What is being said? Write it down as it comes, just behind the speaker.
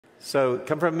So,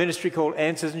 come from a ministry called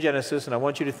Answers in Genesis, and I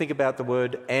want you to think about the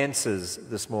word answers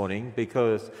this morning,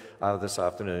 this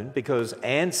afternoon, because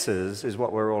answers is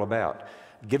what we're all about.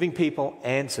 Giving people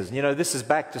answers. And, you know, this is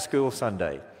back to school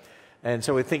Sunday. And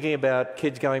so we're thinking about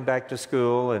kids going back to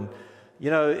school, and, you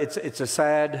know, it's a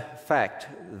sad fact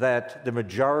that the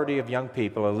majority of young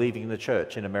people are leaving the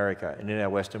church in America and in our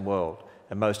Western world,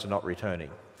 and most are not returning.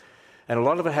 And a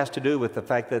lot of it has to do with the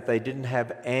fact that they didn't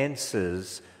have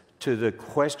answers to the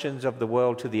questions of the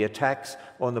world, to the attacks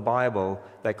on the Bible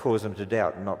that cause them to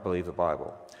doubt and not believe the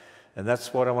Bible. And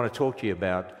that's what I want to talk to you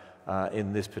about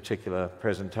in this particular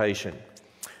presentation.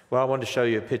 Well, I want to show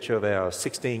you a picture of our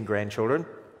 16 grandchildren.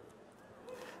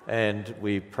 And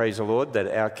we praise the Lord that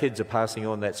our kids are passing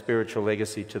on that spiritual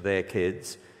legacy to their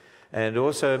kids. And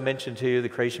also mention to you the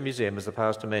Creation Museum, as the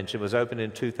pastor mentioned, was opened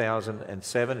in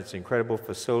 2007. It's an incredible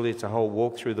facility. It's a whole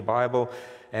walk through the Bible,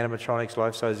 animatronics,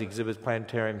 life-size exhibits,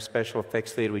 planetarium, special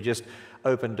effects theatre. We just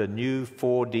opened a new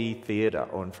 4D theatre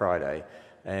on Friday,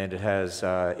 and it has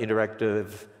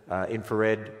interactive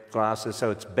infrared glasses,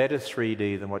 so it's better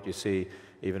 3D than what you see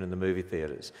even in the movie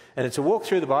theatres. And it's a walk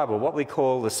through the Bible, what we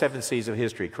call the 7 C's of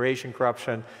history: creation,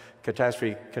 corruption,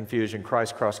 catastrophe, confusion,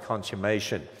 Christ, cross,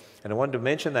 consummation. And I wanted to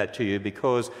mention that to you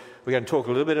because we're going to talk a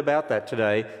little bit about that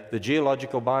today, the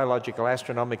geological, biological,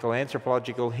 astronomical,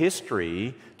 anthropological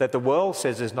history that the world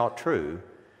says is not true,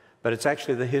 but it's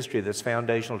actually the history that's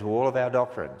foundational to all of our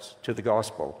doctrines, to the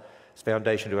gospel. It's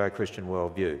foundational to our Christian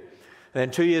worldview. And then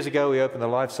 2 years ago, we opened the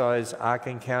life-size Ark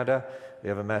Encounter. We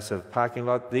have a massive parking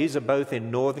lot. These are both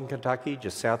in northern Kentucky,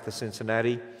 just south of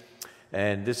Cincinnati.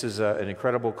 And this is an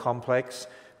incredible complex.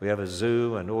 We have a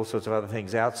zoo and all sorts of other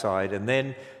things outside. And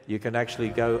then you can actually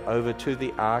go over to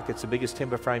the Ark. It's the biggest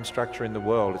timber frame structure in the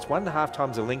world. It's 1.5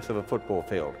 times the length of a football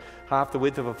field, half the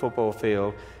width of a football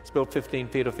field. It's built 15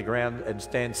 feet off the ground and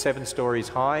stands 7 stories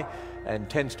high and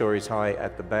 10 stories high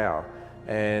at the bow.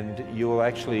 And you will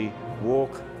actually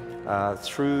walk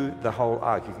through the whole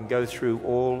Ark. You can go through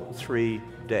all 3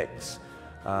 decks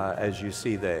as you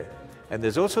see there. And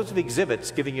there's all sorts of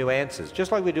exhibits giving you answers,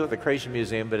 just like we do at the Creation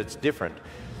Museum, but it's different.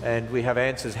 And we have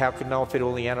answers: how could Noah fit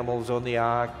all the animals on the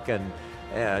Ark, and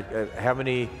how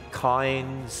many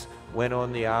kinds went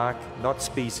on the Ark, not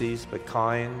species, but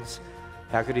kinds.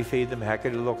 How could he feed them? How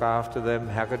could he look after them?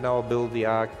 How could Noah build the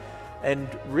Ark? And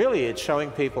really it's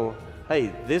showing people,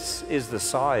 hey, this is the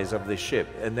size of this ship,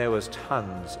 and there was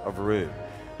tons of room.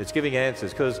 It's giving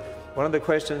answers, because one of the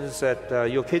questions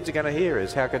that your kids are going to hear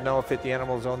is, how could Noah fit the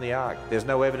animals on the Ark? There's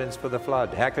no evidence for the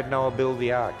flood. How could Noah build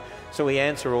the Ark? So we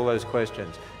answer all those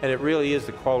questions. And it really is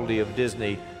the quality of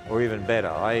Disney, or even better.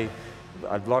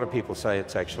 A lot of people say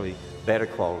it's actually better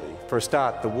quality. For a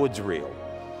start, the wood's real,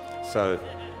 so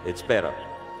it's better.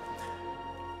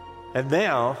 And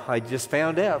now, I just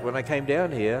found out when I came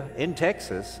down here, in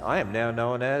Texas, I am now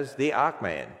known as the Ark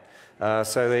Man.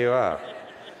 So there you are.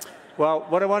 Well,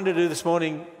 what I wanted to do this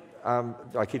morning,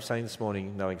 I keep saying this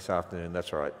morning, knowing this afternoon,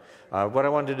 that's all right. What I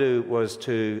wanted to do was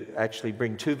to actually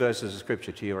bring 2 verses of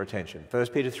Scripture to your attention. 1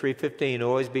 Peter 3:15,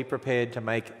 always be prepared to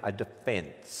make a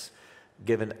defense,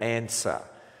 give an answer.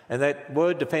 And that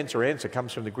word defense or answer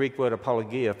comes from the Greek word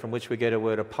apologia, from which we get a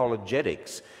word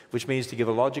apologetics, which means to give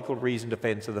a logical reasoned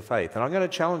defense of the faith. And I'm going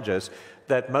to challenge us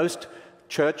that most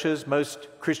churches, most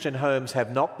Christian homes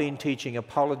have not been teaching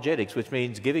apologetics, which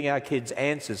means giving our kids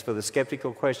answers for the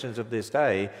skeptical questions of this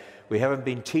day. We haven't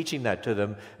been teaching that to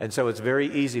them, and so it's very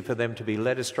easy for them to be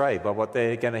led astray by what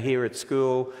they're going to hear at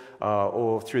school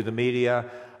or through the media,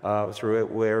 through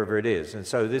wherever it is. And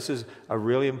so this is a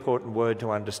really important word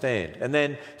to understand. And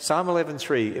then Psalm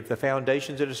 11:3, if the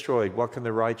foundations are destroyed, what can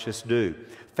the righteous do?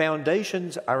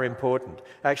 Foundations are important.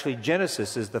 Actually,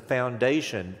 Genesis is the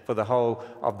foundation for the whole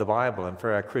of the Bible and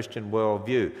for our Christian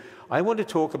worldview. I want to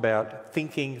talk about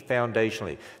thinking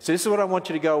foundationally. So this is what I want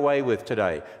you to go away with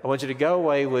today. I want you to go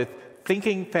away with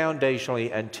thinking foundationally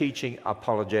and teaching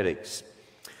apologetics.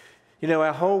 You know,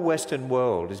 our whole Western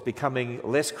world is becoming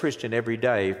less Christian every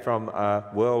day from a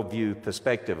worldview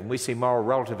perspective, and we see moral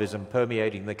relativism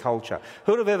permeating the culture.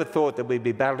 Who would have ever thought that we'd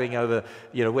be battling over,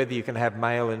 you know, whether you can have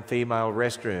male and female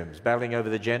restrooms, battling over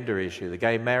the gender issue, the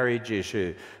gay marriage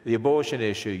issue, the abortion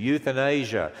issue,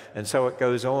 euthanasia, and so it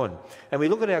goes on. And we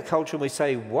look at our culture and we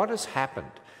say, what has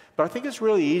happened? But I think it's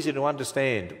really easy to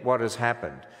understand what has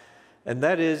happened, and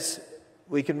that is,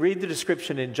 we can read the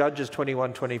description in Judges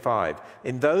 21:25.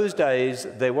 In those days,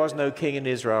 there was no king in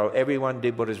Israel. Everyone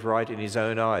did what is right in his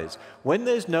own eyes. When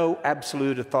there's no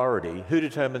absolute authority, who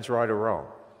determines right or wrong?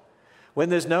 When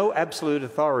there's no absolute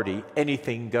authority,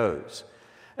 anything goes.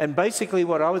 And basically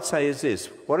what I would say is this: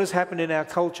 what has happened in our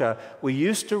culture, we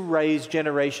used to raise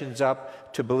generations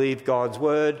up to believe God's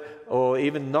word, or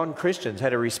even non-Christians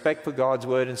had a respect for God's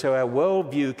word, and so our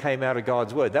worldview came out of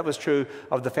God's word. That was true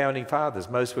of the founding fathers.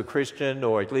 Most were Christian,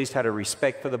 or at least had a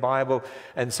respect for the Bible,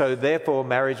 and so therefore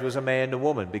marriage was a man and a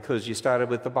woman because you started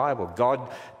with the Bible. God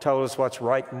told us what's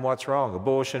right and what's wrong.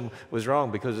 Abortion was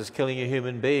wrong because it's killing a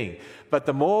human being. But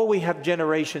the more we have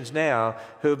generations now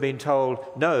who have been told,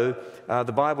 no,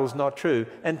 the Bible's not true.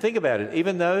 And think about it,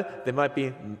 even though there might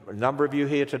be a number of you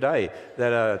here today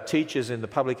that are teachers in the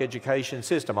public education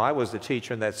system. I was the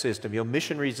teacher in that system. You're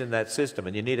missionaries in that system,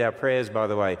 and you need our prayers, by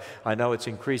the way. I know it's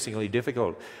increasingly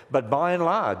difficult. But by and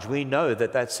large, we know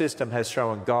that that system has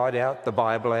thrown God out, the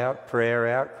Bible out, prayer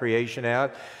out, creation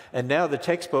out. And now the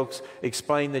textbooks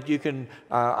explain that you can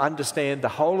understand the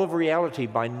whole of reality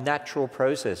by natural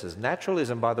processes.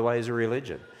 Naturalism, by the way, is a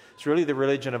religion. It's really the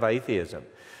religion of atheism.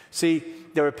 See,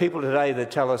 there are people today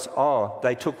that tell us, oh,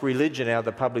 they took religion out of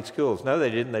the public schools. No, they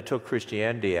didn't. They took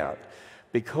Christianity out.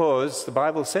 Because the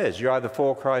Bible says you're either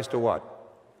for Christ or what?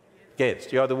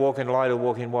 Against. You either walk in light or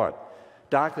walk in what?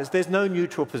 Darkness. There's no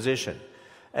neutral position.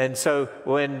 And so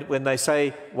when they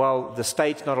say, well, the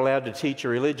state's not allowed to teach a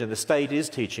religion, the state is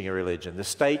teaching a religion. The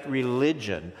state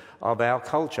religion of our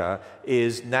culture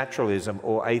is naturalism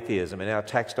or atheism, and our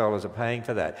tax dollars are paying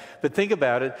for that. But think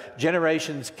about it,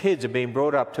 generations, kids are being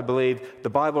brought up to believe the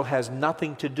Bible has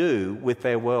nothing to do with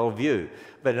their worldview.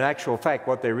 But in actual fact,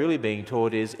 what they're really being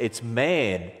taught is it's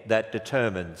man that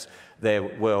determines their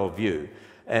worldview.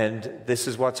 And this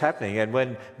is what's happening. And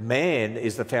when man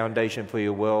is the foundation for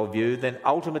your worldview, then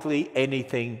ultimately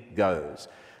anything goes.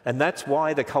 And that's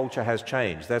why the culture has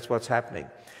changed. That's what's happening.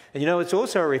 And you know, it's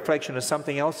also a reflection of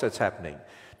something else that's happening.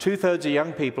 2/3 of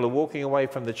young people are walking away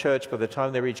from the church by the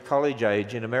time they reach college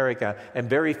age in America, and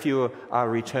very few are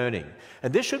returning.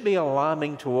 And this should be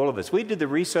alarming to all of us. We did the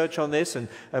research on this and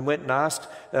went and asked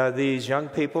these young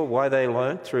people why they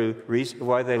left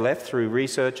through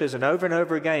researchers, and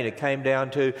over again it came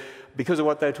down to because of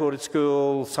what they taught at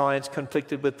school, science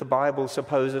conflicted with the Bible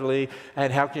supposedly,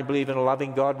 and how can you believe in a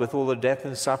loving God with all the death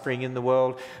and suffering in the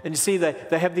world? And you see,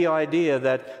 they have the idea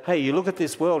that, hey, you look at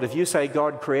this world, if you say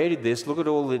God created this, look at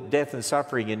all the death and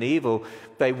suffering and evil.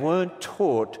 They weren't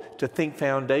taught to think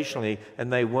foundationally,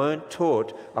 and they weren't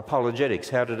taught apologetics,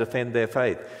 how to defend their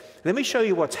faith. Let me show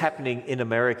you what's happening in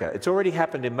America. It's already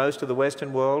happened in most of the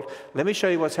Western world. Let me show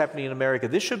you what's happening in America.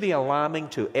 This should be alarming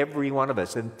to every one of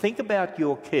us. And think about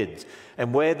your kids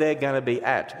and where they're going to be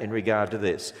at in regard to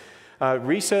this.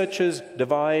 Researchers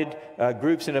divide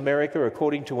groups in America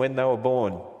according to when they were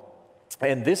born.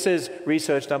 And this is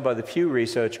research done by the Pew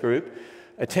Research Group.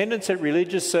 Attendance at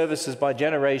religious services by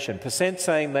generation. %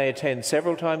 saying they attend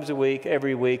several times a week,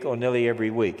 every week, or nearly every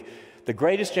week. The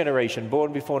greatest generation,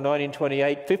 born before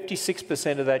 1928,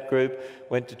 56% of that group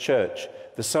went to church.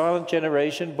 The silent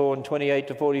generation, born 28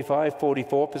 to 45,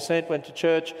 44% went to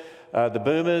church. The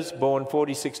boomers, born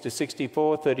 46 to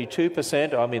 64,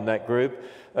 32%, I'm in that group.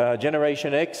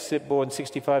 Generation X, born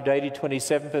 65 to 80,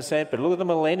 27%. But look at the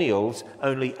millennials,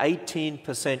 only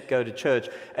 18% go to church.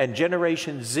 And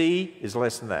Generation Z is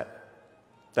less than that.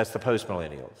 That's the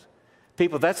post-millennials.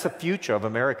 People, that's the future of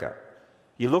America.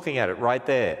 You're looking at it right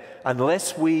there,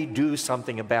 unless we do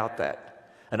something about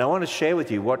that. And I want to share with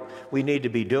you what we need to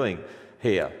be doing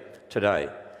here today.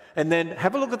 And then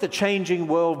have a look at the changing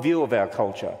worldview of our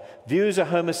culture. Views of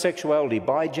homosexuality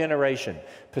by generation.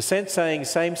 % saying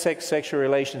same-sex sexual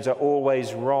relations are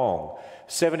always wrong.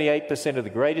 78% of the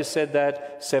greatest said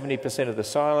that, 70% of the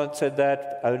silent said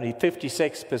that, only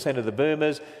 56% of the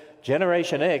boomers.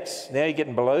 Generation X, now you're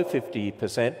getting below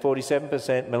 50%,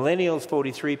 47%, millennials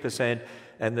 43%,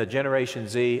 and the Generation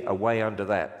Z are way under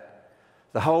that.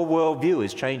 The whole worldview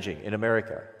is changing in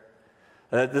America.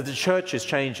 The church is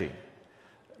changing.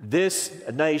 This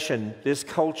nation, this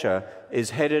culture is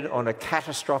headed on a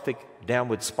catastrophic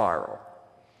downward spiral.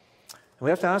 And we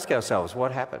have to ask ourselves,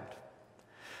 what happened?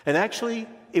 And actually,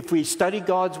 if we study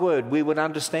God's word, we would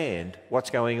understand what's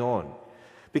going on.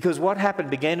 Because what happened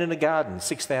began in a garden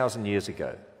 6,000 years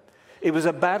ago. It was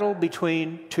a battle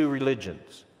between two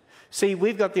religions. See,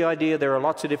 we've got the idea there are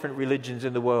lots of different religions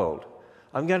in the world.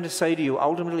 I'm going to say to you,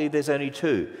 ultimately there's only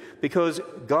two. Because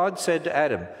God said to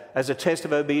Adam, as a test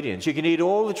of obedience, you can eat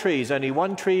all the trees, only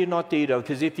one tree you're not to eat of,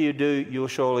 because if you do, you'll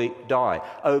surely die.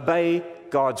 Obey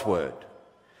God's word.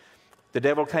 The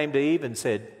devil came to Eve and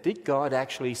said, did God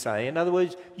actually say? In other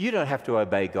words, you don't have to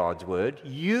obey God's word.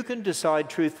 You can decide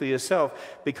truth for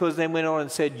yourself, because then went on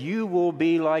and said, you will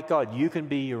be like God. You can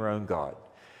be your own God.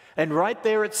 And right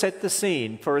there it set the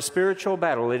scene for a spiritual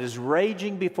battle. It is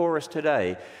raging before us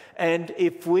today. And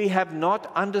if we have not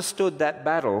understood that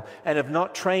battle and have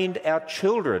not trained our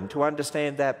children to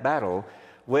understand that battle,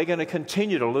 we're going to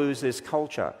continue to lose this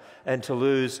culture and to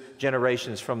lose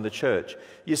generations from the church.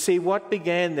 You see, what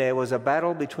began there was a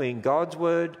battle between God's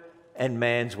word and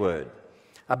man's word,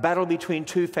 a battle between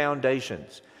two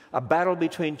foundations, a battle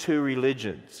between two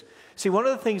religions. See, one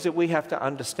of the things that we have to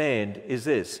understand is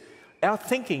this. Our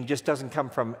thinking just doesn't come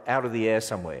from out of the air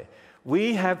somewhere.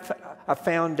 We have a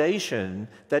foundation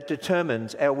that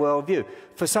determines our worldview.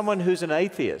 For someone who's an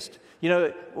atheist, you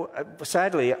know,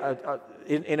 sadly,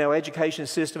 in our education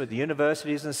system at the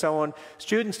universities and so on,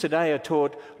 students today are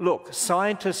taught, look,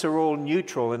 scientists are all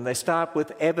neutral and they start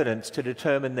with evidence to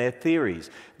determine their theories.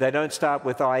 They don't start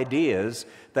with ideas,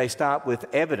 they start with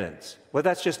evidence. Well,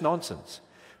 that's just nonsense.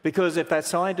 Because if that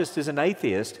scientist is an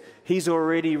atheist, he's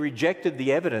already rejected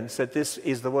the evidence that this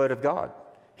is the Word of God.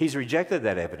 He's rejected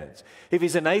that evidence. If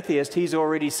he's an atheist, he's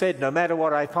already said, no matter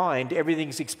what I find,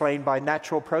 everything's explained by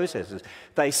natural processes.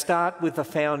 They start with a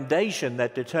foundation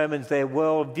that determines their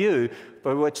worldview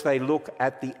by which they look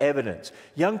at the evidence.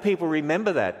 Young people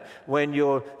remember that when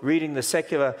you're reading the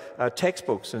secular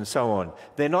textbooks and so on.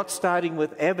 They're not starting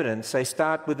with evidence, they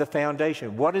start with the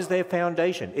foundation. What is their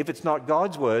foundation? If it's not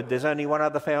God's word, there's only one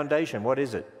other foundation. What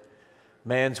is it?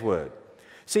 Man's word.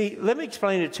 See, let me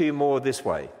explain it to you more this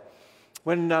way.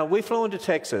 When we flew into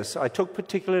Texas, I took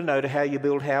particular note of how you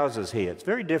build houses here. It's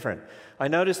very different. I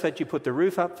noticed that you put the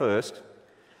roof up first,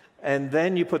 and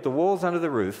then you put the walls under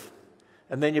the roof,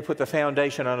 and then you put the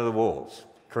foundation under the walls.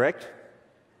 Correct?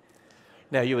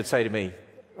 Now, you would say to me,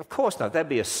 of course not. That'd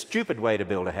be a stupid way to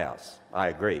build a house. I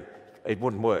agree. It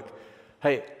wouldn't work.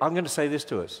 Hey, I'm going to say this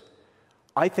to us.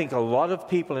 I think a lot of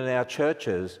people in our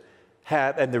churches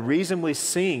have, and the reason we're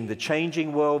seeing the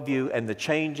changing worldview and the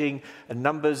changing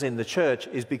numbers in the church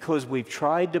is because we've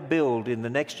tried to build in the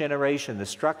next generation the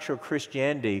structure of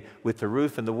Christianity with the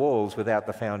roof and the walls without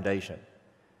the foundation.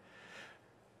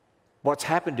 What's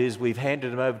happened is we've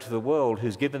handed them over to the world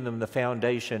who's given them the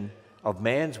foundation of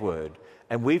man's word,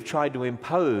 and we've tried to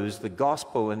impose the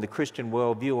gospel and the Christian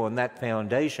worldview on that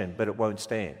foundation, but it won't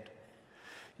stand.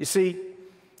 You see,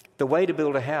 the way to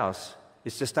build a house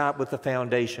is to start with the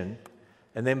foundation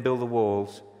and then build the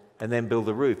walls and then build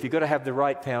the roof. You've got to have the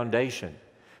right foundation.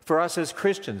 For us as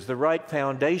Christians, the right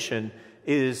foundation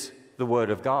is the Word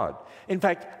of God. In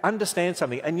fact, understand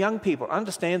something, and young people,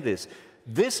 understand this.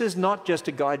 This is not just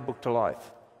a guidebook to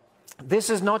life. This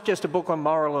is not just a book on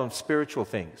moral and spiritual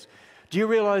things. Do you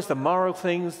realize the moral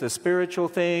things, the spiritual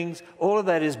things, all of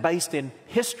that is based in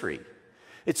history?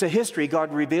 It's a history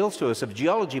God reveals to us of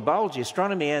geology, biology,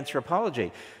 astronomy,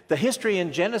 anthropology. The history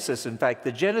in Genesis, in fact,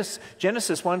 the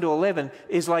Genesis 1 to 11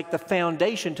 is like the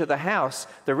foundation to the house.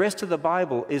 The rest of the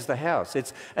Bible is the house.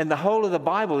 And the whole of the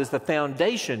Bible is the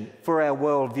foundation for our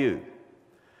worldview.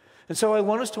 And so I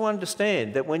want us to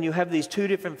understand that when you have these two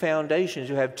different foundations,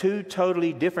 you have two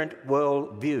totally different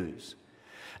worldviews.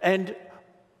 And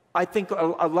I think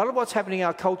a lot of what's happening in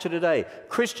our culture today,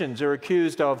 Christians are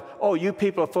accused of, oh, you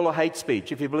people are full of hate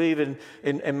speech if you believe in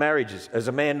marriages as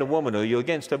a man and a woman, or you're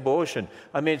against abortion.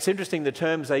 I mean, it's interesting the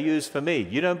terms they use for me.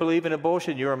 You don't believe in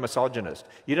abortion, you're a misogynist.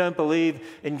 You don't believe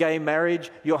in gay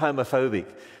marriage, you're homophobic.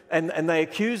 And they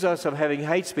accuse us of having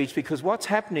hate speech because what's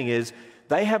happening is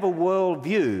they have a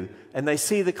worldview and they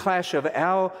see the clash of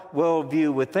our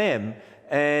worldview with them,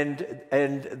 and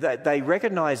they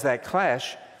recognize that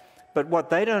clash. But what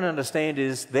they don't understand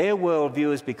is their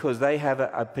worldview is because they have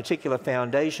a particular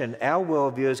foundation. Our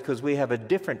worldview is because we have a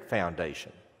different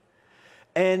foundation.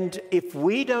 And if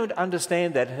we don't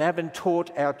understand that and haven't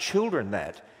taught our children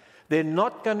that, they're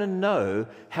not going to know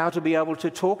how to be able to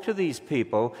talk to these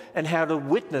people and how to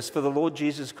witness for the Lord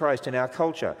Jesus Christ in our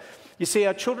culture. You see,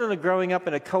 our children are growing up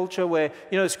in a culture where,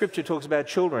 you know, Scripture talks about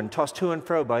children tossed to and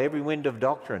fro by every wind of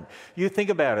doctrine. You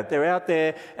think about it. They're out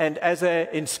there, and as they're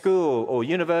in school or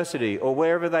university or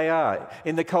wherever they are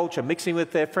in the culture, mixing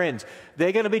with their friends,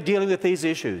 they're going to be dealing with these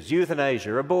issues: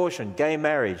 euthanasia, abortion, gay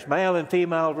marriage, male and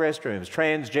female restrooms,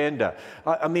 transgender,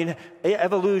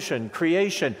 evolution,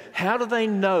 creation. How do they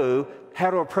know how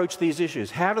to approach these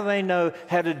issues? How do they know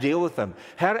how to deal with them?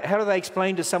 How do they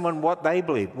explain to someone what they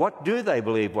believe? What do they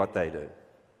believe what they do?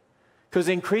 Because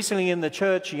increasingly in the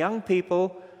church, young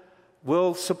people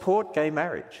will support gay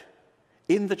marriage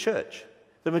in the church.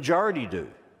 The majority do.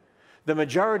 The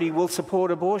majority will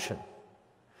support abortion.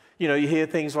 You know, you hear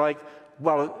things like,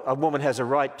 well, a woman has a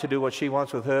right to do what she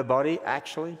wants with her body.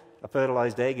 Actually, a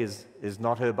fertilized egg is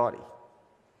not her body.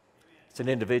 It's an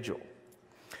individual.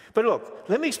 But look,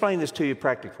 let me explain this to you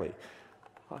practically.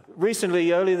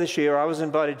 Recently, earlier this year, I was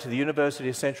invited to the University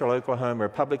of Central Oklahoma, a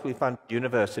publicly funded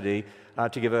university,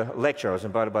 to give a lecture. I was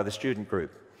invited by the student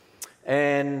group.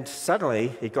 And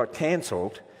suddenly, it got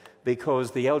cancelled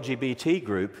because the LGBT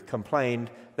group complained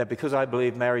that because I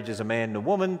believe marriage is a man and a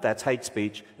woman, that's hate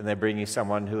speech, and they're bringing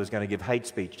someone who is going to give hate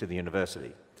speech to the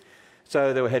university.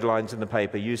 So there were headlines in the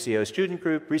paper, UCO student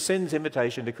group rescinds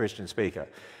invitation to Christian speaker.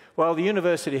 Well, the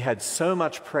university had so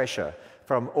much pressure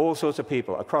from all sorts of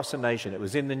people across the nation. It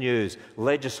was in the news,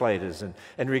 legislators, and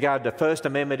in regard to First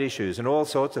Amendment issues and all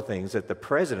sorts of things, that the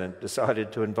president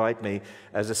decided to invite me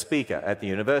as a speaker at the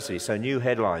university. So new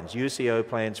headlines, UCO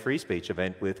plans free speech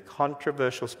event with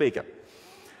controversial speaker.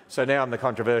 So now I'm the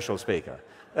controversial speaker.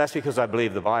 That's because I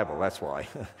believe the Bible, that's why.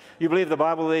 You believe the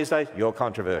Bible these days? You're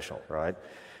controversial, right?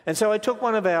 And so I took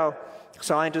one of our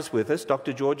scientists with us,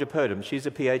 Dr. Georgia Purdom. She's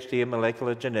a PhD in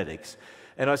molecular genetics.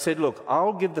 And I said, look,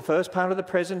 I'll give the first part of the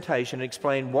presentation and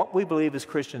explain what we believe as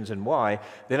Christians and why.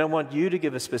 Then I want you to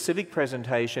give a specific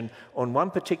presentation on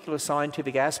one particular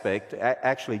scientific aspect,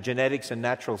 actually genetics and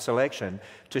natural selection,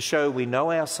 to show we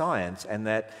know our science and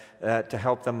that to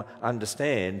help them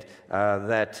understand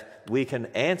that we can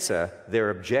answer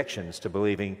their objections to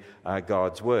believing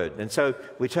God's word. And so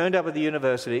we turned up at the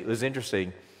university. It was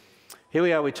interesting. Here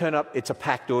we are, we turn up. It's a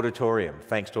packed auditorium,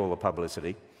 thanks to all the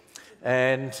publicity.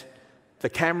 And the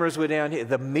cameras were down here.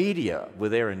 The media were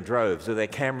there in droves with their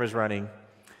cameras running.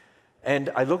 And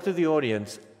I looked at the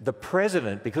audience. The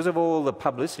president, because of all the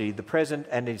publicity, the president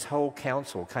and his whole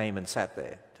council came and sat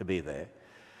there to be there.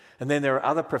 And then there are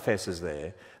other professors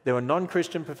there. There were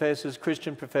non-Christian professors,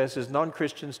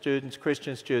 non-Christian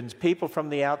students, people from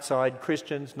the outside,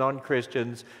 Christians,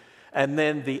 non-Christians. And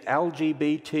then the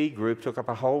LGBT group took up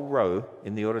a whole row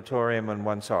in the auditorium on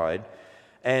one side.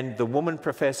 And the woman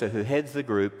professor who heads the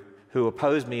group, who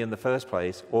opposed me in the first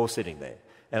place, all sitting there.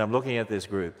 And I'm looking at this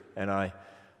group, and I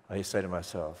say to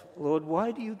myself, Lord,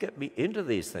 why do you get me into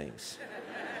these things?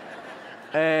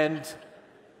 And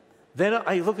then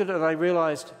I look at it and I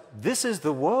realized, this is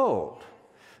the world.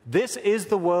 This is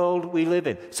the world we live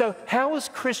in. So how, as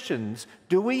Christians,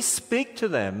 do we speak to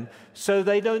them so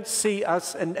they don't see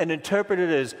us and interpret it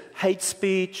as hate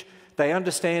speech? They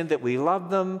understand that we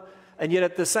love them, and yet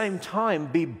at the same time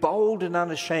be bold and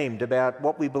unashamed about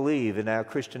what we believe in our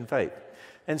Christian faith.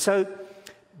 And so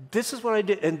this is what I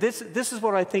did, and this is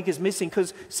what I think is missing,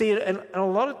 because, see, and a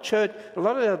lot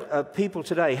of people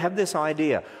today have this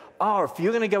idea, oh, if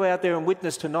you're going to go out there and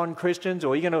witness to non-Christians,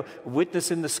 or you're going to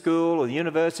witness in the school or the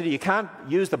university, you can't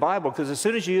use the Bible, because as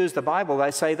soon as you use the Bible,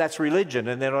 they say that's religion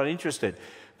and they're not interested.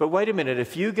 But wait a minute,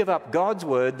 if you give up God's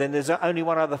word, then there's only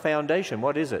one other foundation.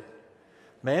 What is it?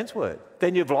 Man's word.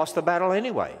 Then you've lost the battle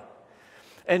anyway.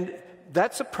 And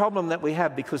that's a problem that we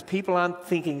have, because people aren't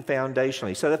thinking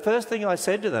foundationally. So the first thing I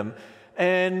said to them,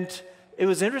 and it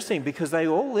was interesting because they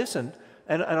all listened,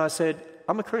 and I said,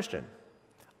 I'm a Christian.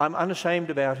 I'm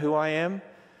unashamed about who I am.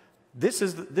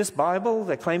 This Bible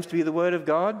that claims to be the Word of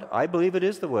God, I believe it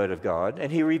is the Word of God,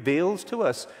 and He reveals to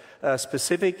us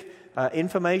specific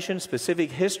information,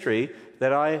 specific history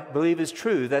that I believe is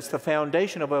true. That's the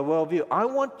foundation of our worldview. I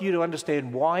want you to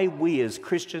understand why we as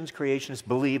Christians, creationists,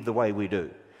 believe the way we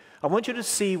do. I want you to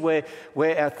see where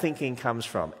our thinking comes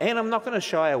from. And I'm not going to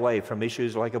shy away from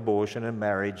issues like abortion and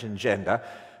marriage and gender.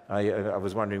 I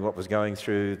was wondering what was going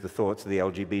through the thoughts of the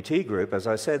LGBT group as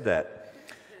I said that.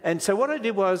 And so what I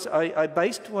did was I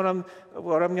based what I'm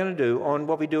going to do on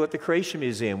what we do at the Creation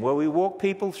Museum, where we walk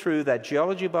people through that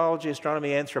geology, biology,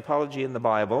 astronomy, anthropology in the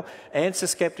Bible, answer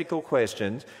skeptical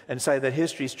questions, and say that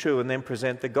history is true, and then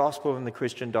present the gospel and the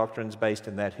Christian doctrines based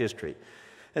in that history.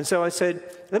 And so I said,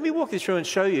 let me walk you through and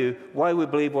show you why we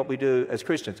believe what we do as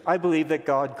Christians. I believe that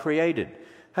God created.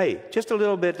 Hey, just a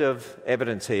little bit of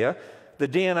evidence here. The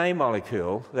DNA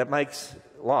molecule that makes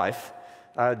life,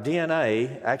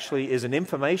 DNA actually is an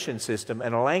information system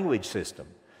and a language system.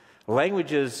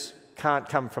 Languages can't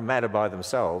come from matter by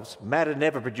themselves. Matter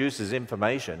never produces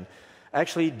information.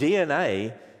 Actually,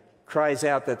 DNA cries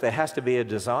out that there has to be a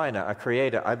designer, a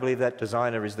creator. I believe that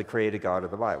designer is the creator God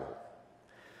of the Bible.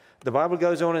 The Bible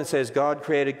goes on and says God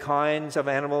created kinds of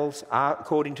animals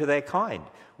according to their kind.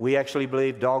 We actually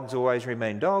believe dogs always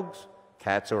remain dogs,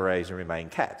 cats always remain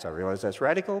cats. I realize that's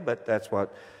radical, but that's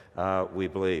what we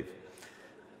believe.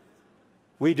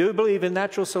 We do believe in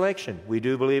natural selection. We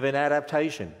do believe in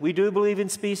adaptation. We do believe in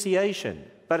speciation,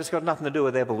 but it's got nothing to do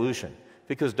with evolution,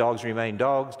 because dogs remain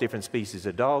dogs, different species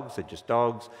of dogs, they're just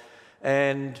dogs.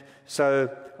 And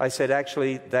so I said,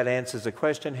 actually, that answers the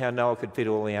question how Noah could fit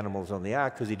all the animals on the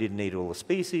ark, because he didn't need all the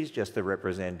species, just the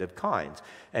representative kinds.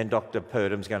 And Dr.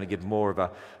 Purdom's going to give more of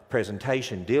a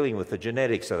presentation dealing with the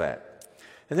genetics of that.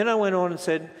 And then I went on and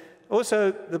said,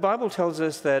 also, the Bible tells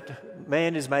us that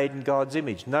man is made in God's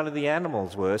image. None of the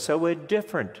animals were, so we're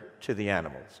different to the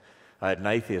animals. I had an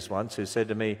atheist once who said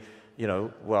to me, you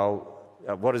know, well,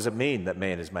 what does it mean that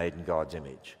man is made in God's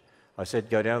image? I said,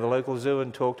 go down to the local zoo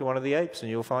and talk to one of the apes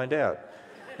and you'll find out.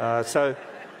 So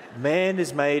man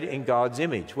is made in God's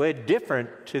image. We're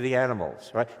different to the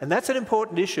animals, right? And that's an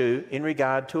important issue in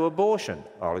regard to abortion.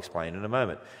 I'll explain in a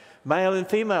moment. Male and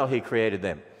female, he created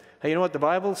them. Hey, you know what the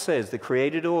Bible says? The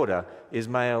created order is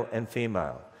male and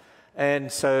female.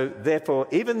 And so, therefore,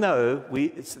 even though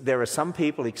there are some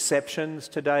people, exceptions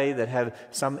today, that have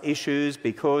some issues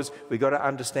because we've got to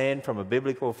understand from a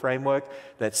biblical framework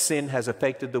that sin has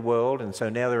affected the world, and so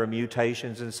now there are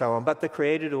mutations and so on, but the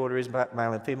created order is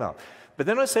male and female. But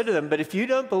then I said to them, but if you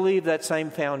don't believe that same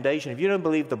foundation, if you don't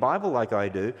believe the Bible like I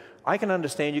do, I can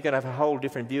understand you're going to have a whole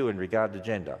different view in regard to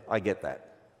gender. I get that.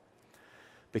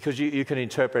 Because you can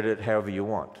interpret it however you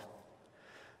want.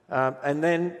 And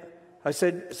then I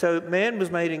said, so man was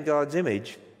made in God's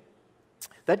image.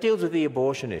 That deals with the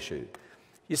abortion issue.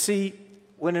 You see,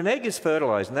 when an egg is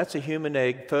fertilized, and that's a human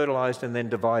egg fertilized and then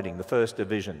dividing, the first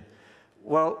division,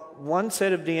 well, one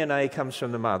set of DNA comes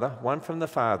from the mother, one from the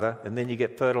father, and then you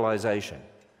get fertilization.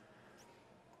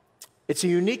 It's a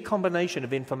unique combination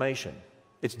of information.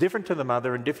 It's different to the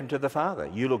mother and different to the father.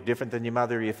 You look different than your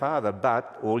mother or your father,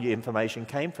 but all your information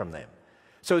came from them.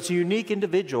 So it's a unique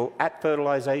individual at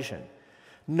fertilization.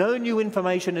 No new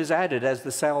information is added as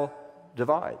the cell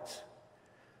divides.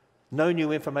 No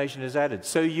new information is added.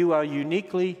 So you are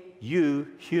uniquely you,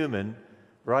 human,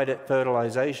 right at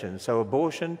fertilization. So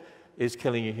abortion is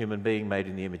killing a human being made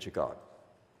in the image of God.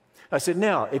 I said,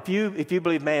 now, if you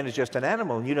believe man is just an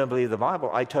animal and you don't believe the Bible,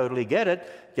 I totally get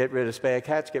it. Get rid of spare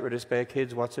cats, get rid of spare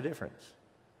kids, what's the difference?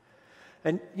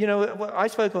 And, you know, I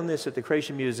spoke on this at the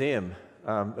Creation Museum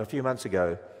a few months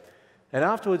ago. And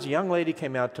afterwards, a young lady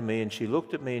came out to me and she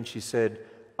looked at me and she said,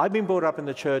 I've been brought up in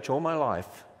the church all my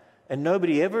life, and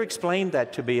nobody ever explained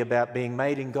that to me about being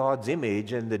made in God's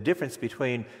image and the difference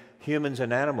between humans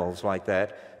and animals like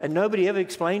that. And nobody ever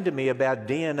explained to me about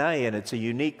DNA, and it's a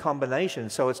unique combination,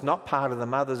 so it's not part of the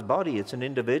mother's body, it's an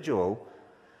individual.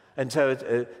 And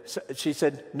so she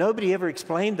said, nobody ever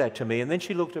explained that to me. And then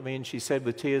she looked at me and she said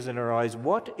with tears in her eyes,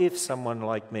 what if someone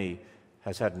like me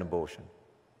has had an abortion?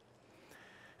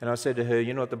 And I said to her,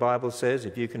 you know what the Bible says?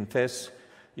 If you confess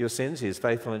your sins, he is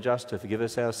faithful and just to forgive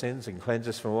us our sins and cleanse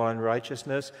us from all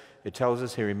unrighteousness. It tells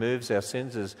us he removes our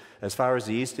sins as far as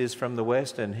the east is from the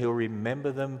west, and he'll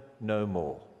remember them no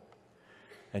more.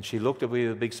 And she looked at me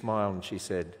with a big smile and she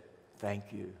said, thank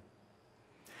you.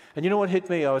 And you know what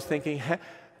hit me? I was thinking,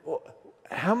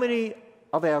 how many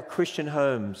of our Christian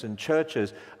homes and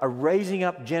churches are raising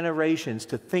up generations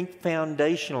to think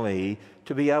foundationally,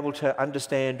 to be able to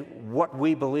understand what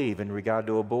we believe in regard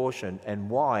to abortion and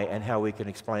why and how we can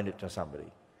explain it to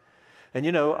somebody. And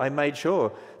you know, I made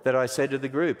sure that I said to the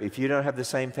group, if you don't have the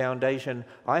same foundation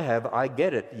I have, I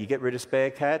get it. You get rid of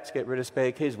spare cats, get rid of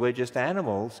spare kids, we're just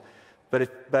animals. But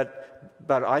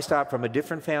I start from a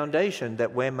different foundation,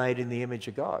 that we're made in the image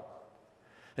of God.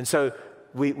 And so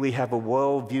we have a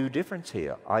worldview difference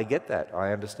here. I get that.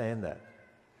 I understand that.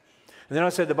 And then I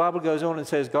said, the Bible goes on and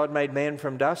says, God made man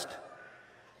from dust.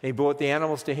 He brought the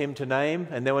animals to him to name,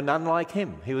 and there were none like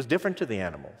him. He was different to the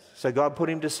animals. So God put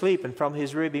him to sleep, and from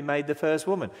his rib he made the first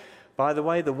woman. By the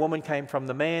way, the woman came from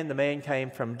the man came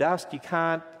from dust. You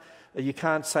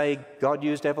can't say God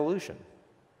used evolution,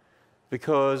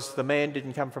 because the man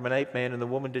didn't come from an ape man and the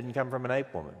woman didn't come from an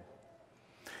ape woman.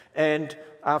 And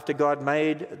after God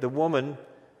made the woman,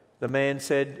 the man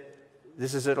said,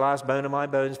 this is at last bone of my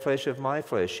bones, flesh of my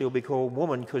flesh. She'll be called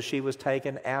woman because she was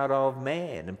taken out of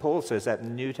man. And Paul says that in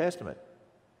the New Testament.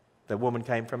 The woman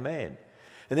came from man.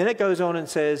 And then it goes on and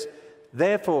says,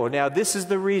 therefore, now this is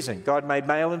the reason. God made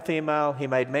male and female. He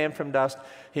made man from dust.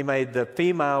 He made the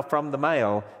female from the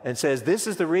male, and says, this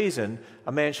is the reason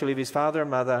a man shall leave his father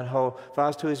and mother and hold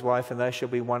fast to his wife, and they shall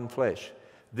be one flesh.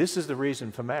 This is the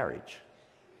reason for marriage.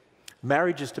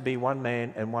 Marriage is to be one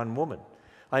man and one woman.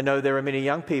 I know there are many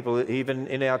young people, even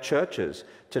in our churches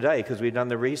today, because we've done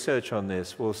the research on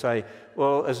this, will say,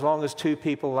 well, as long as two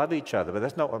people love each other, but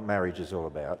that's not what marriage is all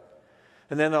about.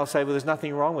 And then they'll say, well, there's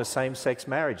nothing wrong with same-sex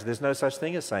marriage. There's no such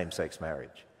thing as same-sex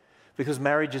marriage, because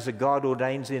marriage is a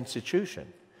God-ordained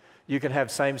institution. You can have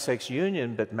same-sex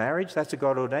union, but marriage, that's a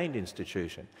God-ordained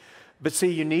institution. But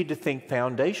see, you need to think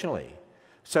foundationally.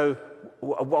 So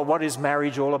what is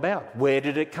marriage all about? Where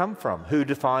did it come from? Who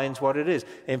defines what it is?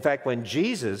 In fact, when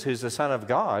Jesus, who's the Son of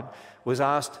God, was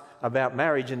asked about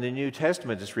marriage in the New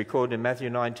Testament, it's recorded in Matthew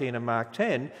 19 and Mark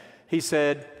 10, he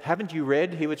said, haven't you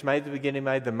read, he which made the beginning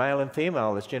made the male and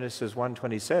female, that's Genesis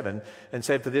 1:27, and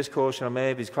said, for this cause shall a man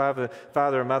leave his father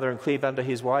and mother and cleave unto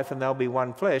his wife, and they'll be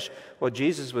one flesh. What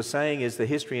Jesus was saying is the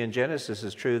history in Genesis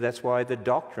is true. That's why the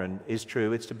doctrine is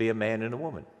true. It's to be a man and a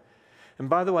woman. And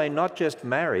by the way, not just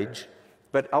marriage,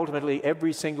 but ultimately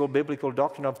every single biblical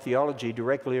doctrine of theology,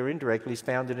 directly or indirectly, is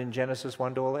founded in Genesis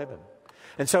 1 to 11.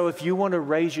 And so if you want to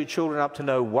raise your children up to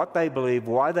know what they believe,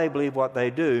 why they believe what they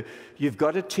do, you've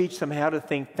got to teach them how to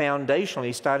think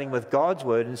foundationally, starting with God's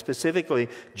Word, and specifically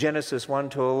Genesis 1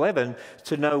 to 11,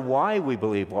 to know why we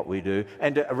believe what we do,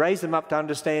 and to raise them up to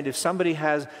understand if somebody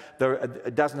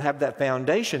doesn't have that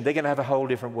foundation, they're going to have a whole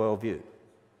different worldview.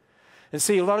 And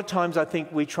see, a lot of times I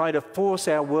think we try to force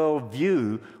our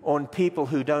worldview on people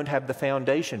who don't have the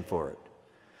foundation for it.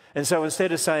 And so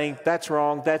instead of saying, that's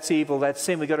wrong, that's evil, that's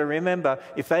sin, we've got to remember,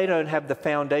 if they don't have the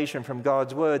foundation from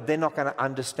God's Word, they're not going to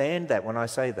understand that when I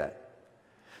say that.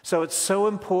 So it's so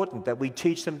important that we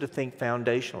teach them to think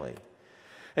foundationally.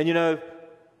 And you know,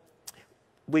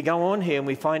 we go on here and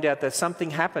we find out that something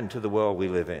happened to the world we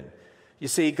live in. You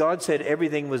see, God said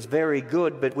everything was very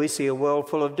good, but we see a world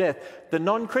full of death. The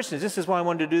non-Christians, this is why I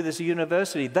wanted to do this at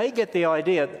university, they get the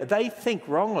idea, they think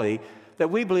wrongly,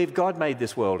 that we believe God made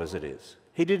this world as it is.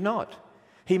 He did not.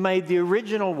 He made the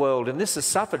original world, and this has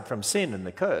suffered from sin and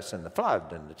the curse and the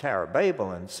flood and the Tower of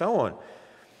Babel and so on.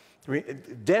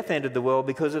 Death entered the world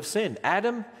because of sin.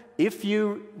 Adam, if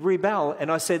you rebel,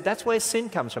 and I said that's where sin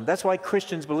comes from. That's why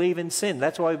Christians believe in sin.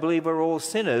 That's why we believe we're all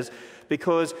sinners,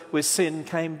 because with sin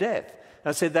came death. And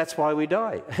I said that's why we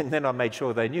die. And then I made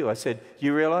sure they knew. I said,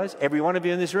 you realize every one of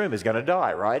you in this room is going to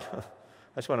die, right? I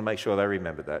just want to make sure they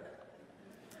remembered that.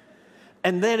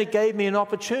 And then it gave me an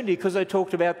opportunity, because I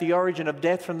talked about the origin of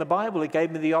death from the Bible, it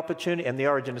gave me the opportunity, and the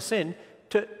origin of sin,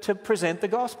 to present the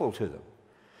gospel to them.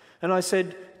 And I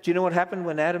said, do you know what happened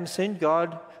when Adam sinned?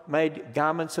 God made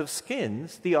garments of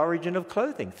skins the origin of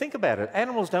clothing. Think about it.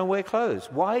 Animals don't wear clothes.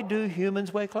 Why do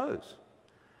humans wear clothes?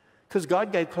 Because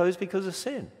God gave clothes because of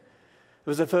sin. It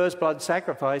was the first blood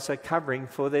sacrifice, a covering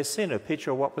for their sin, a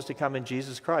picture of what was to come in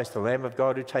Jesus Christ, the Lamb of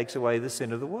God who takes away the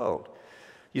sin of the world.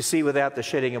 You see, without the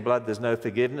shedding of blood, there's no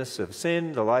forgiveness of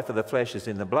sin. The life of the flesh is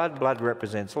in the blood. Blood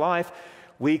represents life.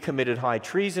 We committed high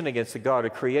treason against the God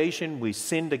of creation. We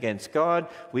sinned against God.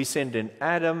 We sinned in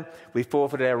Adam. We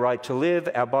forfeited our right to live.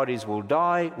 Our bodies will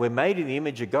die. We're made in the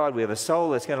image of God. We have a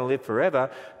soul that's going to live forever.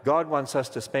 God wants us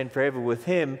to spend forever with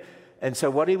Him. And so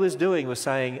what He was doing was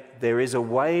saying, there is a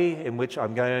way in which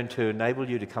I'm going to enable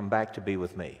you to come back to be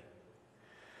with me.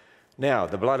 Now,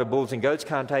 the blood of bulls and goats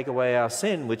can't take away our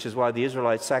sin, which is why the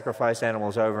Israelites sacrificed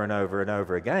animals over and over and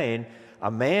over again.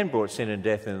 A man brought sin and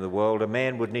death into the world. A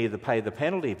man would neither pay the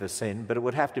penalty for sin, but it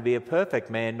would have to be a perfect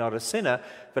man, not a sinner.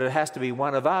 But it has to be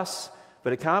one of us,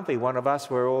 but it can't be one of us.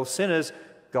 We're all sinners.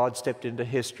 God stepped into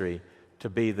history to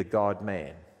be the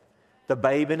God-man, the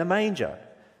babe in a manger.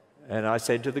 And I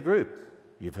said to the group,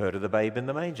 you've heard of the babe in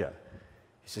the manger.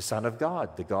 He's the Son of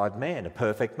God, the God-man, a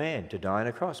perfect man, to die on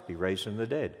a cross, be raised from the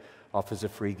dead, offers a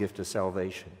free gift of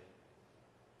salvation.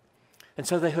 And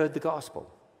so they heard the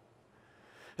gospel.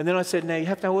 And then I said, now you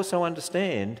have to also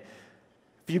understand,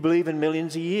 if you believe in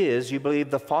millions of years, you believe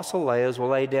the fossil layers were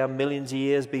laid down millions of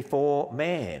years before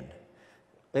man.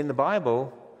 In the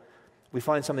Bible, we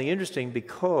find something interesting,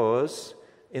 because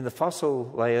in the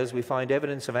fossil layers we find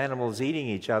evidence of animals eating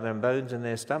each other and bones in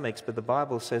their stomachs, but the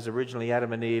Bible says originally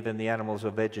Adam and Eve and the animals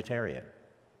were vegetarian.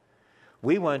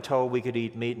 We weren't told we could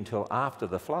eat meat until after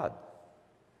the flood.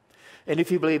 And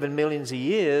if you believe in millions of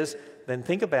years, then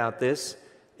think about this.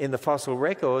 In the fossil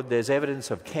record, there's evidence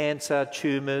of cancer,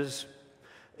 tumors,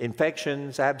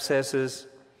 infections, abscesses.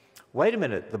 Wait a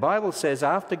minute. The Bible says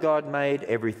after God made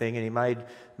everything, and He made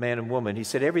man and woman, He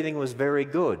said everything was very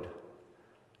good.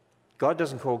 God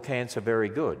doesn't call cancer very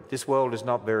good. This world is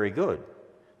not very good.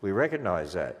 We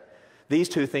recognize that. These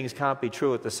two things can't be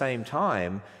true at the same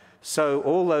time. So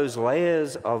all those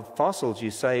layers of fossils you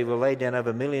say were laid down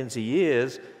over millions of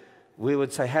years, we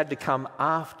would say had to come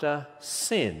after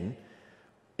sin.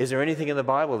 Is there anything in the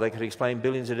Bible that could explain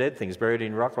billions of dead things buried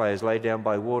in rock layers laid down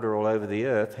by water all over the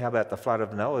earth? How about the flood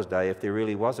of Noah's day? If there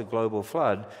really was a global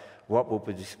flood, what would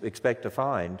we expect to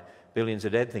find? Billions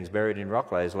of dead things buried in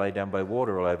rock layers laid down by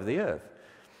water all over the earth.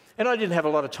 And I didn't have a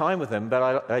lot of time with them,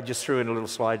 but I just threw in a little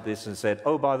slide this and said,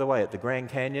 oh, by the way, at the Grand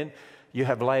Canyon, you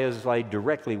have layers laid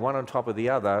directly one on top of the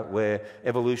other, where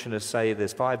evolutionists say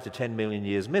there's 5 to 10 million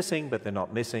years missing, but they're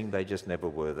not missing, they just never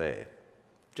were there.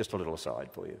 Just a little aside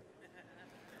for you.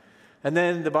 And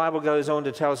then the Bible goes on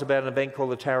to tell us about an event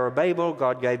called the Tower of Babel.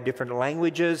 God gave different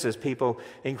languages as people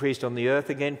increased on the earth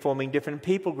again, forming different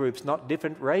people groups, not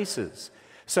different races.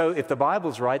 So if the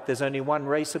Bible's right, there's only one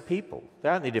race of people.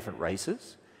 There aren't any different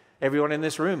races. Everyone in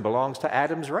this room belongs to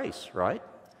Adam's race, right?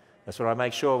 That's what I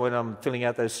make sure when I'm filling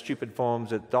out those stupid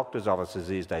forms at doctor's offices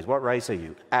these days. What race are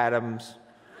you? Adams.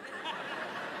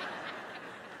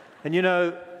 And you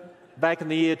know, back in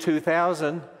the year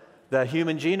 2000, the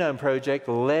Human Genome Project,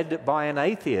 led by an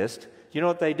atheist, you know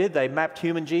what they did? They mapped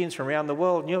human genes from around the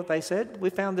world. And you know what they said? We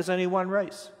found there's only one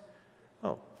race.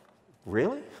 Oh,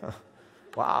 really?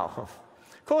 Wow.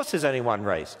 Of course there's only one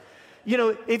race. You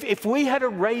know, if we had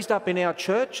raised up in our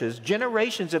churches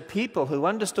generations of people who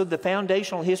understood the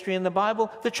foundational history in the Bible,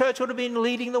 the church would have been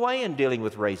leading the way in dealing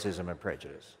with racism and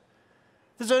prejudice.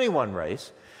 There's only one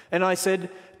race. And I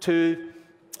said to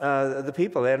the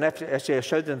people there, and actually I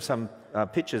showed them some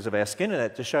pictures of our skin in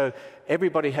that to show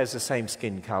everybody has the same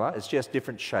skin color. It's just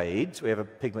different shades. We have a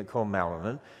pigment called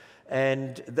melanin.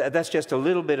 And that's just a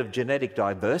little bit of genetic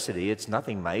diversity. It's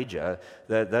nothing major.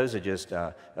 Those are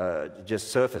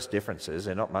just surface differences.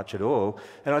 They're not much at all.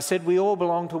 And I said, we all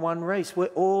belong to one race. We're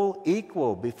all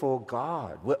equal before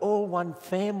God. We're all one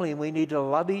family, and we need to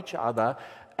love each other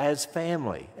as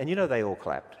family. And you know, they all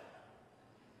clapped.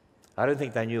 I don't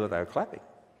think they knew what they were clapping,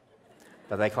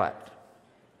 but they clapped.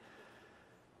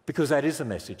 Because that is the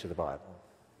message of the Bible.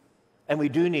 And we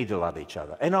do need to love each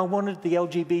other. And I wanted the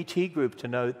LGBT group to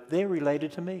know they're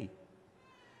related to me.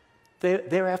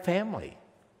 They're our family.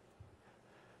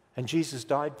 And Jesus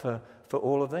died for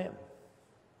all of them.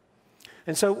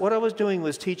 And so what I was doing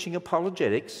was teaching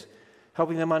apologetics,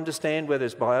 helping them understand whether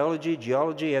it's biology,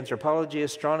 geology, anthropology,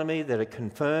 astronomy, that it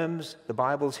confirms the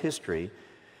Bible's history.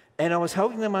 And I was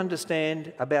helping them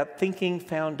understand about thinking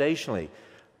foundationally,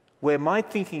 where my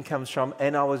thinking comes from,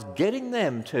 and I was getting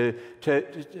them to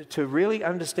really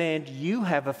understand you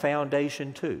have a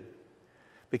foundation too.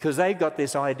 Because they've got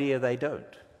this idea they don't,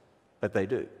 but they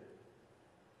do.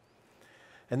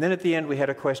 And then at the end we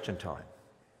had a question time.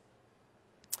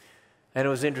 And it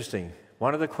was interesting.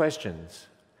 One of the questions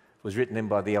was written in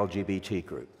by the LGBT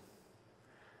group.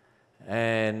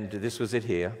 And this was it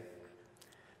here.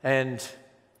 And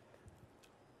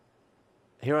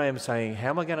here I am saying, how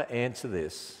am I going to answer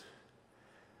this?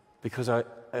 Because I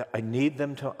need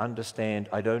them to understand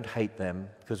I don't hate them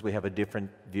because we have a different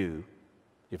view,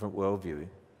 different worldview.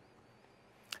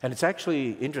 And it's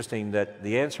actually interesting that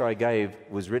the answer I gave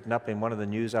was written up in one of the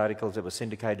news articles that was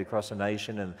syndicated across the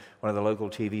nation, and one of the local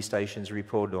TV stations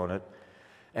reported on it.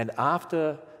 And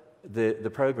after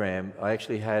the program, I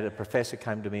actually had a professor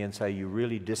come to me and say, you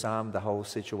really disarmed the whole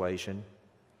situation.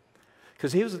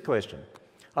 Because here's the question.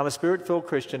 I'm a spirit-filled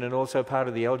Christian and also part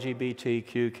of the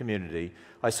LGBTQ community.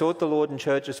 I sought the Lord in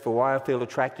churches for why I feel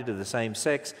attracted to the same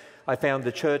sex. I found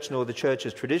the church nor the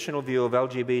church's traditional view of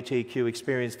LGBTQ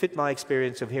experience fit my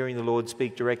experience of hearing the Lord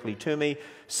speak directly to me.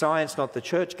 Science, not the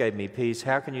church, gave me peace.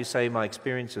 How can you say my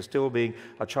experience of still being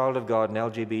a child of God and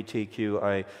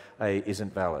LGBTQIA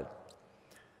isn't valid?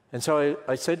 And so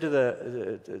I said to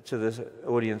the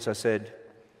audience, I said,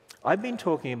 I've been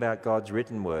talking about God's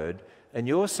written word, and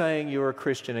you're saying you're a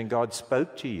Christian and God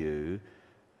spoke to you,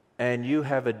 and you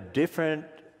have a different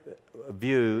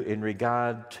view in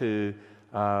regard to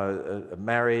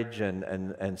marriage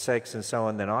and sex and so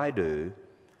on than I do.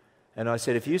 And I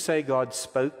said, if you say God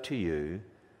spoke to you,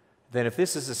 then if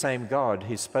this is the same God,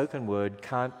 his spoken word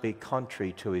can't be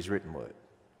contrary to his written word.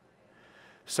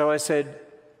 So I said,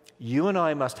 you and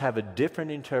I must have a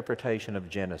different interpretation of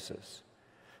Genesis.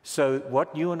 So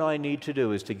what you and I need to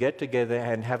do is to get together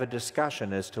and have a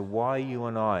discussion as to why you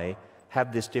and I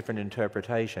have this different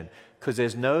interpretation. Because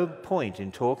there's no point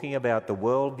in talking about the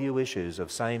worldview issues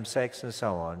of same-sex and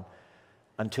so on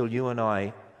until you and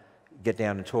I get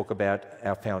down and talk about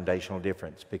our foundational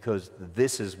difference, because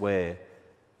this is where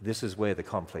the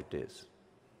conflict is.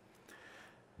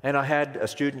 And I had a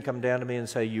student come down to me and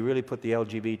say, you really put the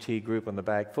LGBT group on the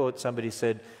back foot. Somebody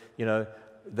said, you know,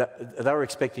 they were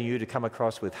expecting you to come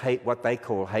across with hate, what they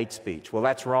call hate speech. Well,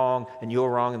 that's wrong, and you're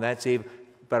wrong, and that's evil.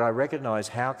 But I recognize,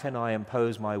 how can I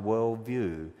impose my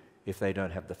worldview if they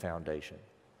don't have the foundation?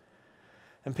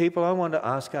 And people, I want to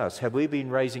ask us, have we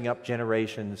been raising up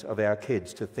generations of our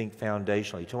kids to think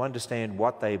foundationally, to understand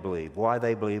what they believe, why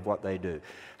they believe what they do?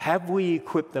 Have we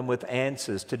equipped them with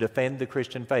answers to defend the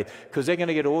Christian faith? Because they're going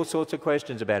to get all sorts of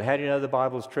questions about, how do you know the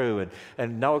Bible's true?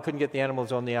 And Noah couldn't get the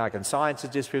animals on the ark, and science has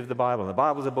disproved the Bible, and the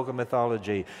Bible's a book of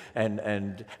mythology,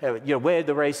 and you know, where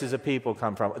the races of people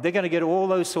come from. They're going to get all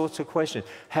those sorts of questions.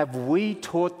 Have we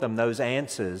taught them those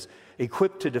answers,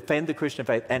 equipped to defend the Christian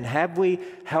faith? And have we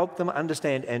helped them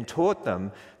understand and taught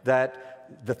them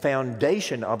that the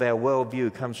foundation of our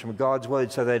worldview comes from God's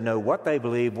word, so they know what they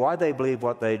believe, why they believe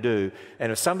what they do?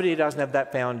 And if somebody doesn't have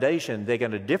that foundation, they're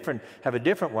going to have a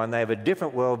different one. They have a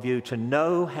different worldview, to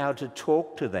know how to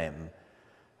talk to them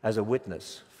as a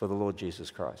witness for the Lord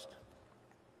Jesus Christ.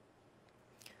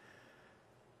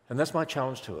 And that's my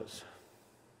challenge to us.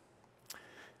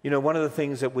 You know, one of the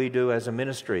things that we do as a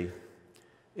ministry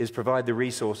is provide the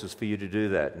resources for you to do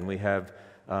that. And we have,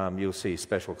 you'll see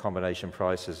special combination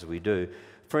prices as we do.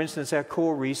 For instance, our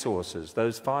core resources,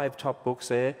 those 5 top books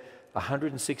there,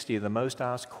 160 of the most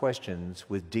asked questions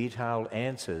with detailed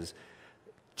answers.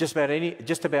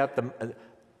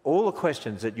 All the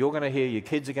questions that you're going to hear, your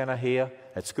kids are going to hear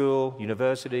at school,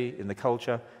 university, in the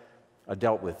culture, are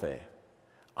dealt with there.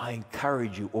 I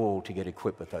encourage you all to get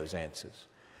equipped with those answers.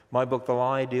 My book, The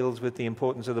Lie, deals with the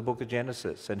importance of the book of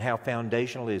Genesis and how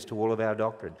foundational it is to all of our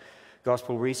doctrine.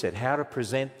 Gospel Reset, how to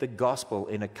present the gospel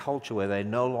in a culture where they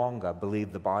no longer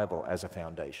believe the Bible as a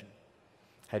foundation.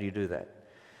 How do you do that?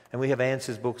 And we have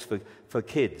answers books for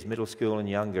kids, middle school and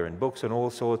younger, and books on all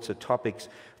sorts of topics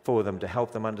for them to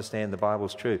help them understand the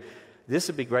Bible's truth. This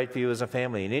would be great for you as a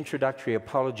family. An introductory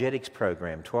apologetics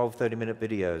program, 12 30-minute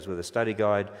videos with a study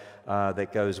guide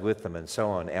that goes with them and so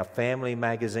on. Our family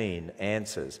magazine,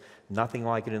 Answers, nothing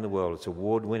like it in the world. It's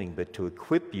award-winning, but to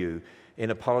equip you in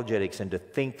apologetics and to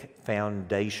think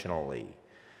foundationally.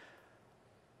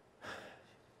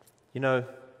 You know,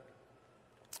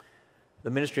 the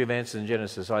ministry of Answers in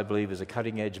Genesis, I believe, is a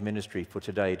cutting-edge ministry for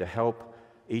today to help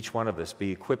each one of us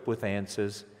be equipped with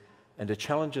answers and to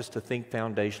challenge us to think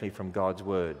foundationally from God's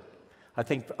Word. I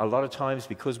think a lot of times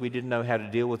because we didn't know how to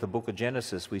deal with the book of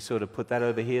Genesis, we sort of put that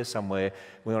over here somewhere.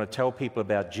 We want to tell people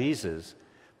about Jesus,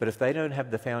 but if they don't have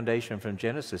the foundation from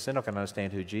Genesis, they're not going to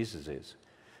understand who Jesus is.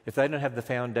 If they don't have the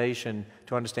foundation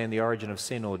to understand the origin of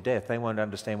sin or death, they won't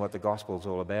understand what the gospel is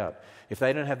all about. If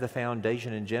they don't have the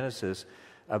foundation in Genesis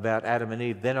about Adam and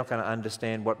Eve, they're not going to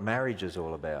understand what marriage is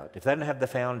all about. If they don't have the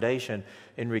foundation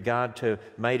in regard to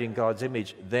made in God's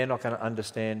image, they're not going to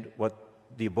understand what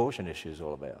the abortion issue is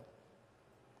all about.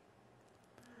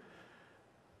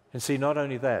 And see, not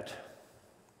only that,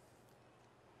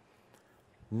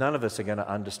 none of us are going to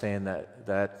understand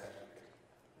that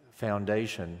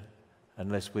foundation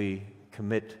unless we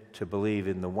commit to believe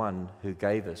in the one who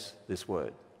gave us this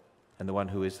word and the one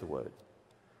who is the word,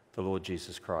 the Lord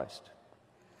Jesus Christ.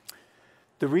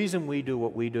 The reason we do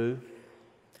what we do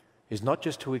is not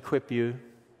just to equip you,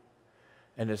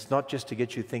 and it's not just to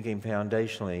get you thinking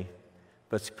foundationally,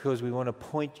 but it's because we want to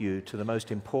point you to the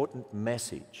most important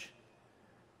message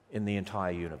in the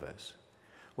entire universe.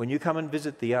 When you come and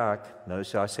visit the Ark,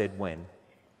 notice I said when,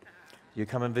 you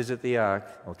come and visit the Ark,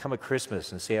 or come at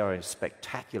Christmas and see our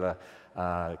spectacular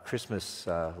Christmas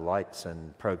lights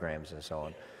and programs and so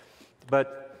on.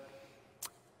 But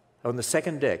on the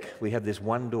second deck, we have this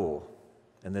one door,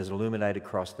 and there's an illuminated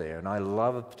cross there, and I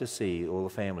love to see all the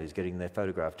families getting their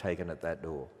photograph taken at that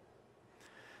door.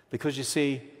 Because you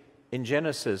see, in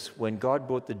Genesis, when God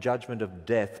brought the judgment of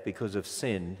death because of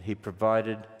sin, he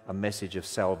provided a message of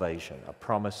salvation, a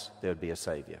promise there would be a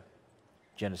Savior.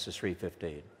 Genesis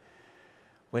 3:15.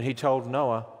 When he told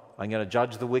Noah, I'm going to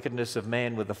judge the wickedness of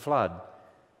man with a flood,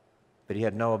 but he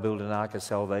had Noah build an ark of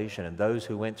salvation, and those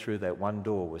who went through that one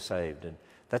door were saved. And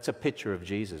that's a picture of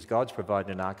Jesus. God's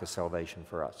provided an ark of salvation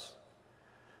for us,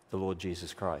 the Lord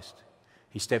Jesus Christ.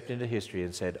 He stepped into history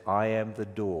and said, I am the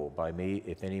door. By me,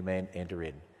 if any man enter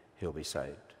in, he'll be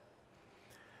saved.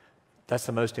 That's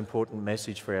the most important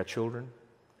message for our children,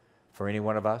 for any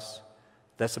one of us.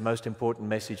 That's the most important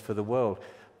message for the world.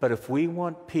 But if we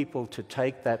want people to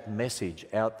take that message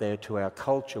out there to our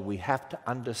culture, we have to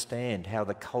understand how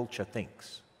the culture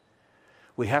thinks.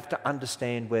 We have to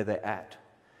understand where they're at.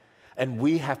 And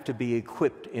we have to be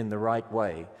equipped in the right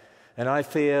way. And I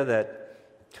fear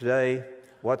that today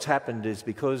what's happened is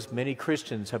because many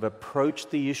Christians have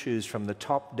approached the issues from the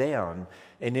top down,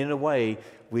 and in a way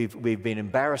we've been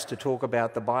embarrassed to talk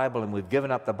about the Bible, and we've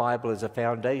given up the Bible as a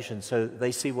foundation, so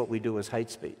they see what we do as hate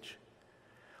speech.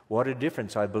 What a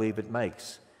difference I believe it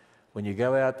makes when you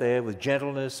go out there with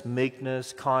gentleness,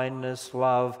 meekness, kindness,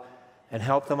 love, and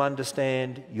help them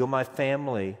understand you're my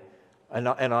family and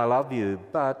I love you,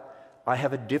 but I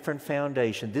have a different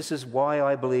foundation. This is why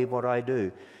I believe what I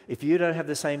do. If you don't have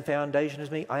the same foundation as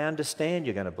me, I understand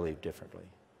you're going to believe differently.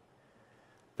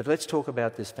 But let's talk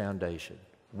about this foundation.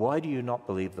 Why do you not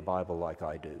believe the Bible like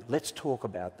I do? Let's talk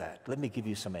about that. Let me give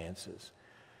you some answers.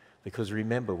 Because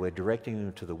remember, we're directing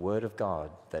them to the Word of God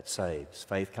that saves.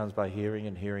 Faith comes by hearing,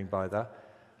 and hearing by the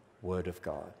Word of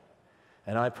God.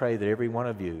 And I pray that every one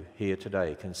of you here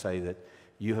today can say that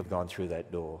you have gone through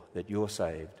that door, that you're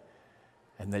saved,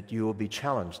 and that you will be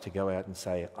challenged to go out and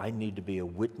say, I need to be a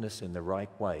witness in the right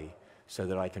way so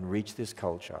that I can reach this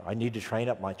culture. I need to train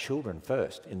up my children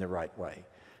first in the right way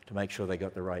to make sure they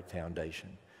got the right foundation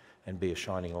and be a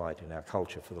shining light in our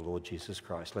culture for the Lord Jesus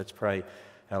Christ. Let's pray.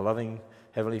 Our loving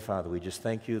Heavenly Father, we just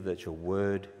thank you that your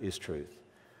word is truth.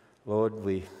 Lord,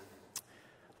 we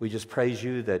just praise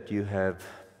you that you have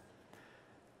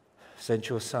sent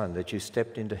your Son, that you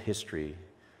stepped into history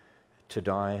to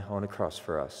die on a cross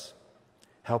for us.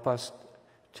 Help us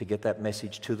to get that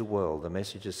message to the world, the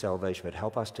message of salvation, but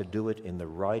help us to do it in the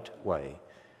right way,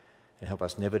 and help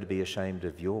us never to be ashamed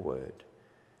of your word,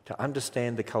 to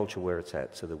understand the culture where it's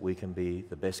at so that we can be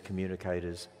the best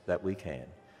communicators that we can.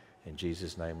 In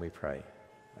Jesus' name we pray.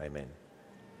 Amen.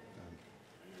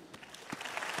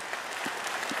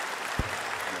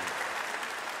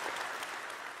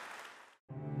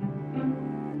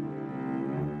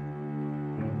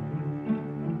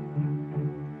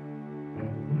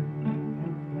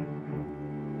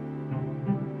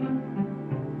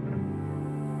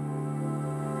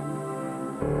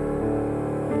 you.